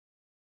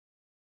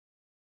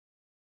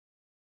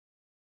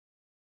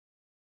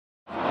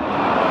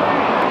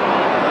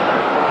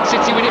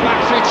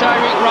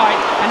Tyreek Wright,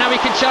 and now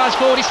he can charge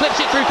forward. He slips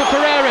it through for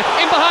Pereira.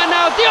 In behind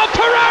now, Dion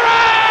Pereira!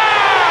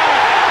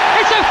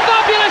 It's a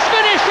fabulous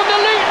finish from the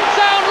Luton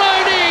Town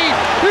loanee,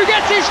 who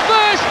gets his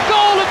first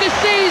goal of the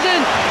season.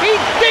 He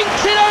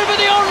dinks it over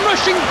the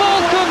on-rushing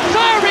Balcom.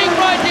 Tyreek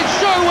Wright did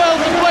so well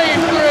to play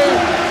it through,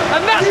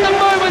 and that's the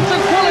moment of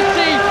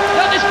quality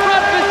that this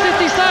Bradford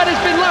City side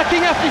has been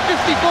lacking after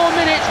 54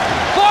 minutes.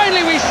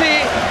 Finally we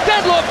see it,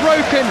 deadlock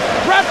broken,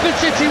 Bradford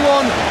City 1,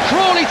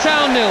 Crawley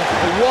Town 0.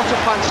 What a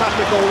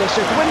fantastic goal this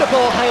is. Win the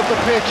ball high up the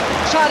pitch.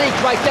 Tyreek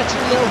Wright gets it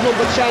to little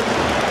number 10.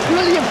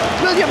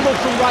 Brilliant move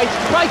from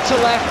right to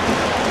left.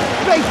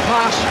 Great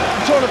pass.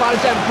 I'm talking about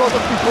his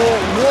product before.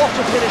 What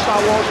a finish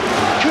that was.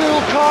 Cool,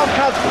 calm,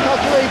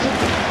 calculated.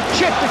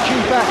 Chip the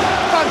keeper.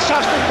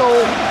 Fantastic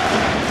goal.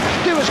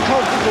 Do his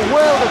confidence a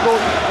world of good.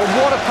 And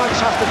what a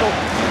fantastic goal.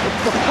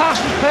 The pass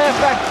was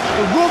perfect.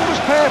 The run was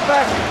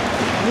perfect.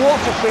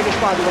 What a finish,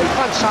 by the way.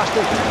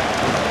 Fantastic.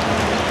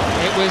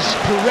 It was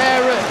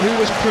Pereira who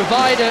was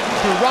provider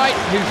for Wright,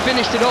 who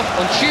finished it off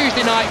on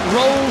Tuesday night.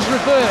 Roles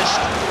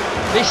reversed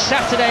this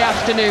Saturday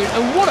afternoon,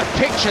 and what a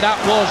picture that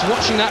was,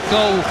 watching that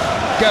goal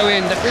go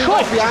in. The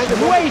cut behind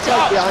him, wait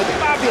up,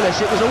 fabulous.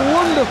 It was a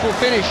wonderful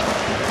finish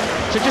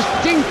to just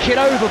dink it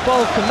over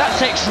Balcom. That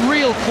takes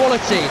real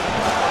quality,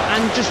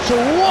 and just to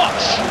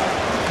watch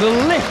the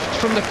lift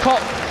from the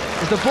Kop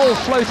as the ball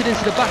floated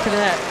into the back of the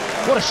net.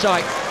 What a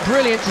sight.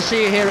 Brilliant to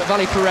see you here at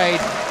Valley Parade.